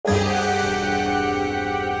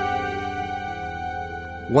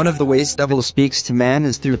One of the ways devil speaks to man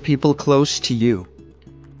is through people close to you.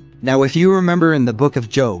 Now if you remember in the book of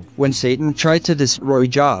Job, when Satan tried to destroy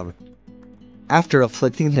Job, after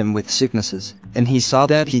afflicting him with sicknesses, and he saw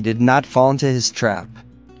that he did not fall into his trap.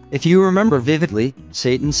 If you remember vividly,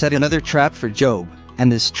 Satan set another trap for Job, and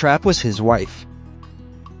this trap was his wife.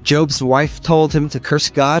 Job's wife told him to curse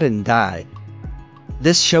God and die.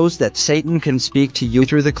 This shows that Satan can speak to you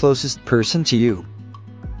through the closest person to you.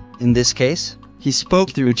 In this case, he spoke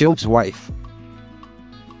through Job's wife.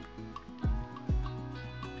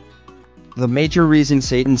 The major reason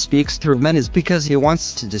Satan speaks through men is because he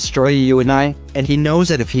wants to destroy you and I, and he knows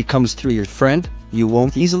that if he comes through your friend, you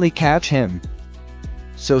won't easily catch him.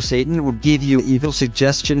 So Satan would give you evil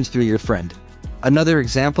suggestions through your friend. Another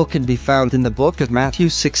example can be found in the book of Matthew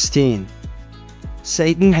 16.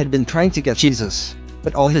 Satan had been trying to get Jesus,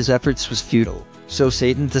 but all his efforts was futile, so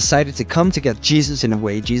Satan decided to come to get Jesus in a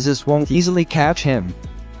way Jesus won't easily catch him.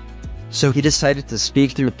 So he decided to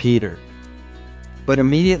speak through Peter. But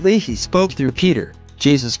immediately he spoke through Peter,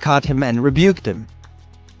 Jesus caught him and rebuked him.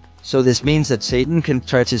 So this means that Satan can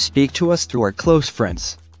try to speak to us through our close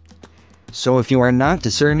friends. So if you are not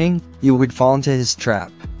discerning, you would fall into his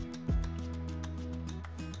trap.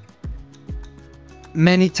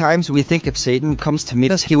 Many times we think if Satan comes to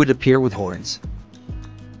meet us he would appear with horns.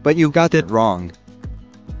 But you got that wrong.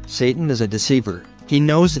 Satan is a deceiver. He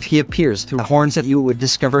knows if he appears through horns that you would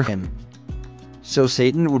discover him. So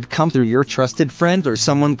Satan would come through your trusted friend or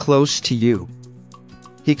someone close to you.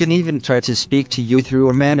 He can even try to speak to you through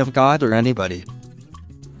a man of God or anybody.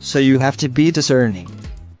 So you have to be discerning.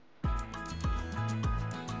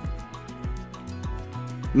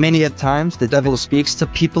 Many at times the devil speaks to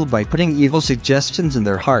people by putting evil suggestions in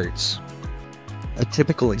their hearts. A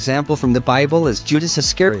typical example from the Bible is Judas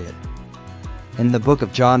Iscariot. In the book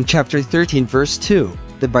of John chapter 13 verse 2,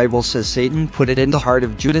 the Bible says Satan put it in the heart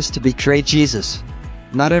of Judas to betray Jesus.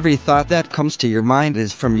 Not every thought that comes to your mind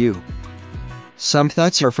is from you. Some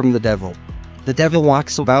thoughts are from the devil. The devil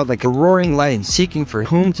walks about like a roaring lion seeking for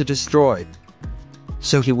whom to destroy.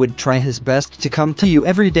 So he would try his best to come to you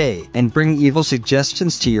every day and bring evil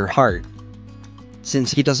suggestions to your heart.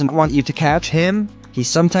 Since he doesn't want you to catch him, he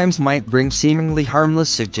sometimes might bring seemingly harmless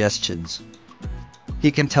suggestions. He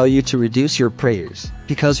can tell you to reduce your prayers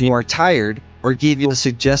because you are tired, or give you a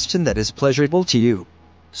suggestion that is pleasurable to you.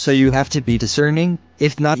 So you have to be discerning,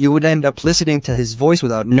 if not you would end up listening to his voice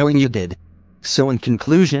without knowing you did. So in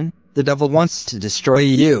conclusion, the devil wants to destroy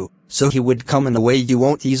you, so he would come in a way you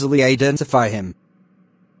won't easily identify him.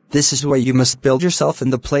 This is why you must build yourself in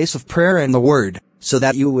the place of prayer and the word, so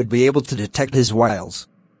that you would be able to detect his wiles.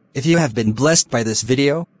 If you have been blessed by this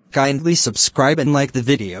video, kindly subscribe and like the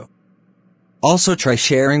video. Also try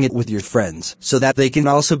sharing it with your friends so that they can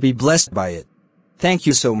also be blessed by it. Thank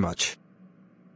you so much.